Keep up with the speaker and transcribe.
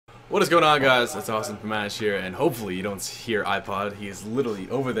What is going on, guys? It's Austin from Ash here, and hopefully you don't hear iPod. He is literally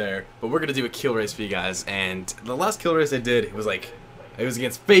over there. But we're gonna do a kill race for you guys, and the last kill race I did, it was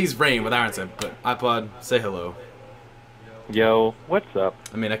against FaZe Rain with Iron. But iPod, say hello. Yo, what's up?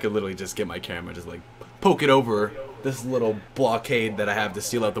 I mean, I could literally just get my camera, just like poke it over this little blockade that I have to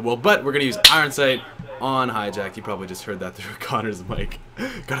seal out the world. But we're gonna use Iron Sight on Hijack. You probably just heard that through Connor's mic.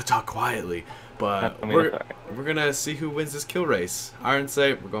 Gotta talk quietly. But we're gonna see who wins this kill race. Iron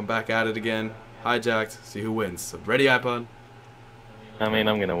Sight, we're going back at it again. Hijacked, see who wins. So ready, iPod? I mean,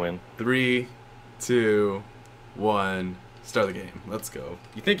 I'm gonna win. 3, 2, 1, start the game. Let's go.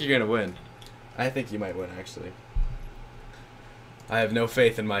 You think you're gonna win? I think you might win, actually. I have no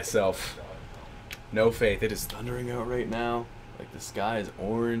faith in myself. No faith. It is thundering out right now. Like, the sky is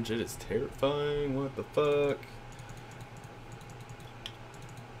orange. It is terrifying. What the fuck?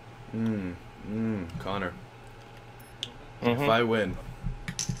 Connor. If I win,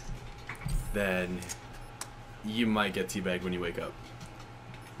 then you might get teabagged when you wake up.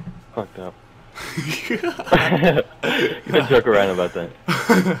 Fucked up. You can joke around about that.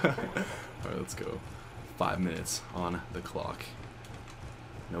 Alright, let's go. 5 minutes on the clock.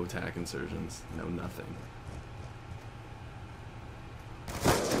 No attack insertions. No nothing.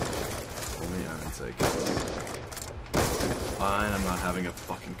 Only Iron Sight kills. Fine, I'm not having a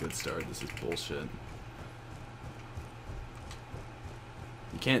fucking good start. This is bullshit.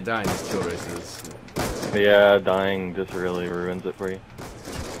 You can't die in these kill races. Yeah, dying just really ruins it for you.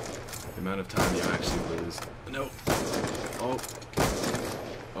 The amount of time you actually lose. No. Oh.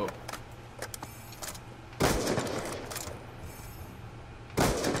 Oh.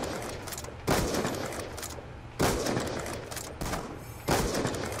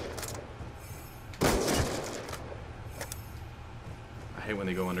 I hate when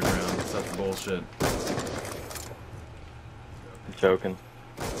they go underground. It's such bullshit. I'm joking.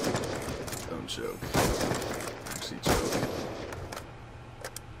 Don't choke. Actually choke.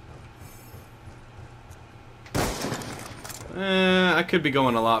 I could be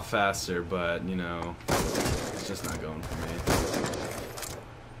going a lot faster, but, you know, it's just not going for me.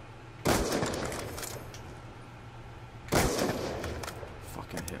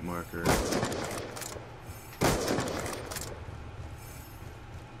 Fucking hit marker.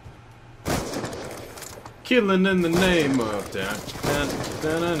 Killing in the name of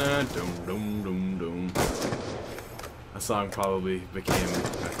a song probably became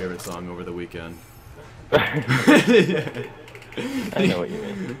my favorite song over the weekend. I know what you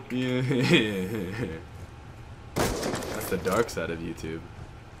mean. Yeah. That's the dark side of YouTube.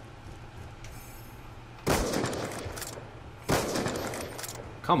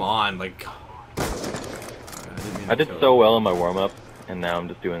 Come on, like. I did so well in my warm-up, and now I'm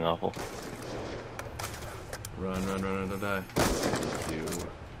just doing awful. Run, run, run, run, die. Q.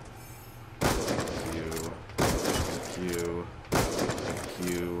 Q.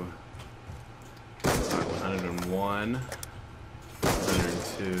 Q. Alright, 101.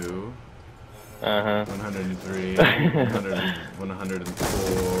 102. 103. 100,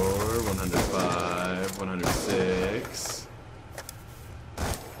 104. 105. 106.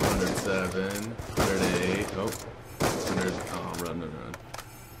 107. 108. Oh. 100. Oh, run, run, run.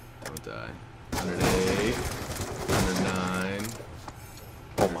 Don't die. 108. 109.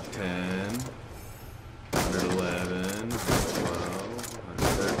 Oh my. 10. 111. 112.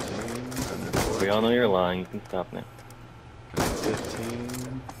 113. 114. We all know you're lying. You can stop now.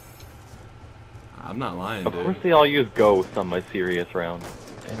 115. I'm not lying, dude. Of course they all use ghosts on my serious round.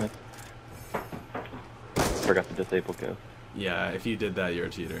 Damn it. Forgot to disable ghost. Yeah, if you did that, you're a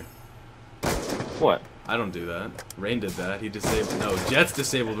cheater. What? I don't do that. Rain did that. He disabled. No, Jets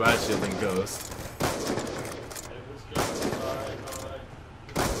disabled Riot Shield and Ghost.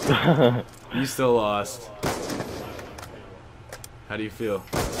 You still lost. How do you feel?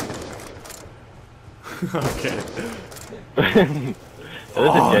 Okay. That is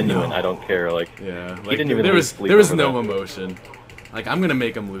genuine. No. I don't care. Like, yeah, he like didn't even there was no that. emotion. Like, I'm gonna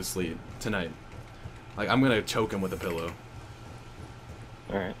make him lose sleep tonight. Like, I'm gonna choke him with a pillow.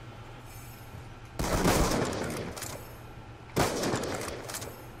 All right.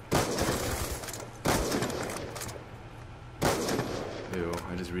 Ew,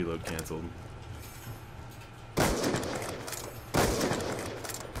 I just reload canceled.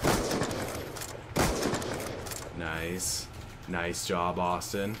 Nice. Nice job,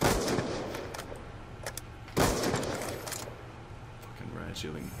 Austin. Fucking riot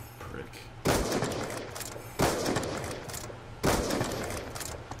shielding prick.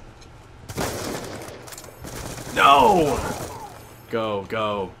 No! Go,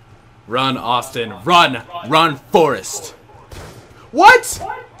 go. Run, Austin. Run! Run, Forrest! What?!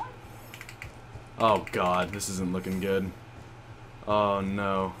 Oh god, this isn't looking good. Oh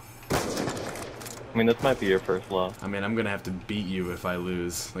no. I mean, this might be your first loss. I mean, I'm gonna have to beat you if I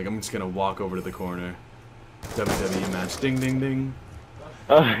lose. Like, I'm just gonna walk over to the corner. WWE match. Ding, ding, ding.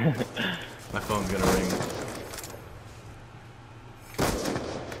 My phone's gonna ring.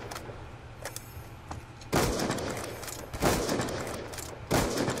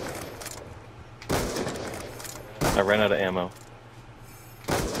 I ran out of ammo.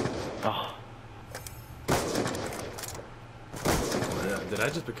 Oh. Did I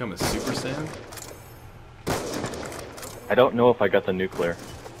just become a Super Saiyan? I don't know if I got the nuclear.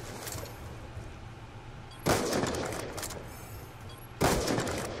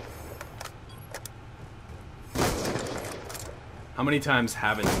 How many times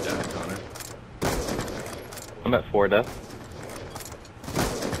haven't you died, Connor? I'm at 4 deaths.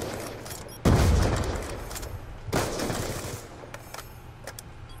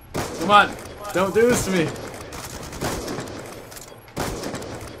 Come on! Don't do this to me!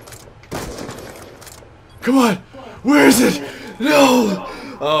 Come on! Where is it? No!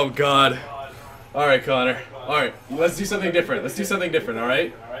 Oh god. Alright, Connor. Alright, let's do something different. Let's do something different,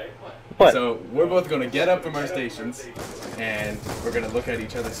 alright? What? So, we're both going to get up from our stations, and we're going to look at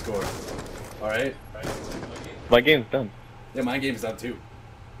each other's score. Alright? My game's done. Yeah, my game's done too.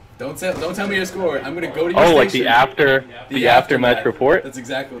 Don't tell me your score. I'm going to go to your station. Oh, like the after match report? That's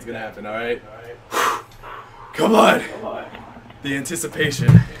exactly what's going to happen, alright? Come on! The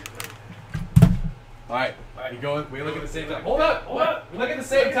anticipation. Alright, we look at the same time. Hold up! Hold up! We look at the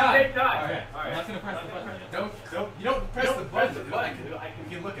same time! Alright, I'm not gonna press the button. You don't press the button. I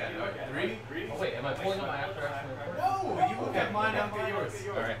can look at it. Alright, 3? Oh wait, am I pulling up my after report? No! You look at mine, I'll get yours.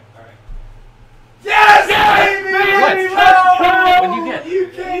 Alright. Yes! Baby! What did you get? You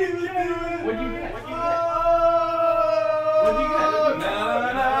can't even do it! What did you get? What did you get?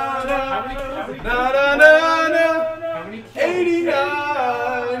 Na na na na na na. How many? 89!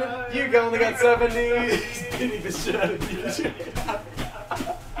 You only got 70! He's beating the shit out of you.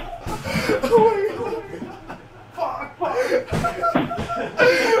 Oh my god! Fuck!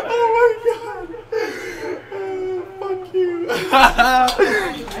 Oh my god! Fuck you!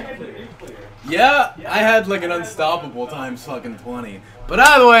 Yeah, I had like an unstoppable times fucking 20. But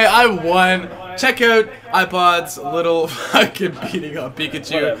either way, I won. Check out iPod's little fucking beating up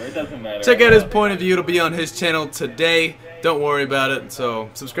Pikachu. Whatever, it doesn't matter. Check out his point of view. It'll be on his channel today. Don't worry about it. So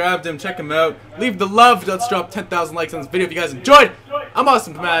subscribe to him. Check him out. Leave the love. Let's drop 10,000 likes on this video if you guys enjoyed. I'm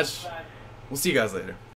Austin Pamash. We'll see you guys later.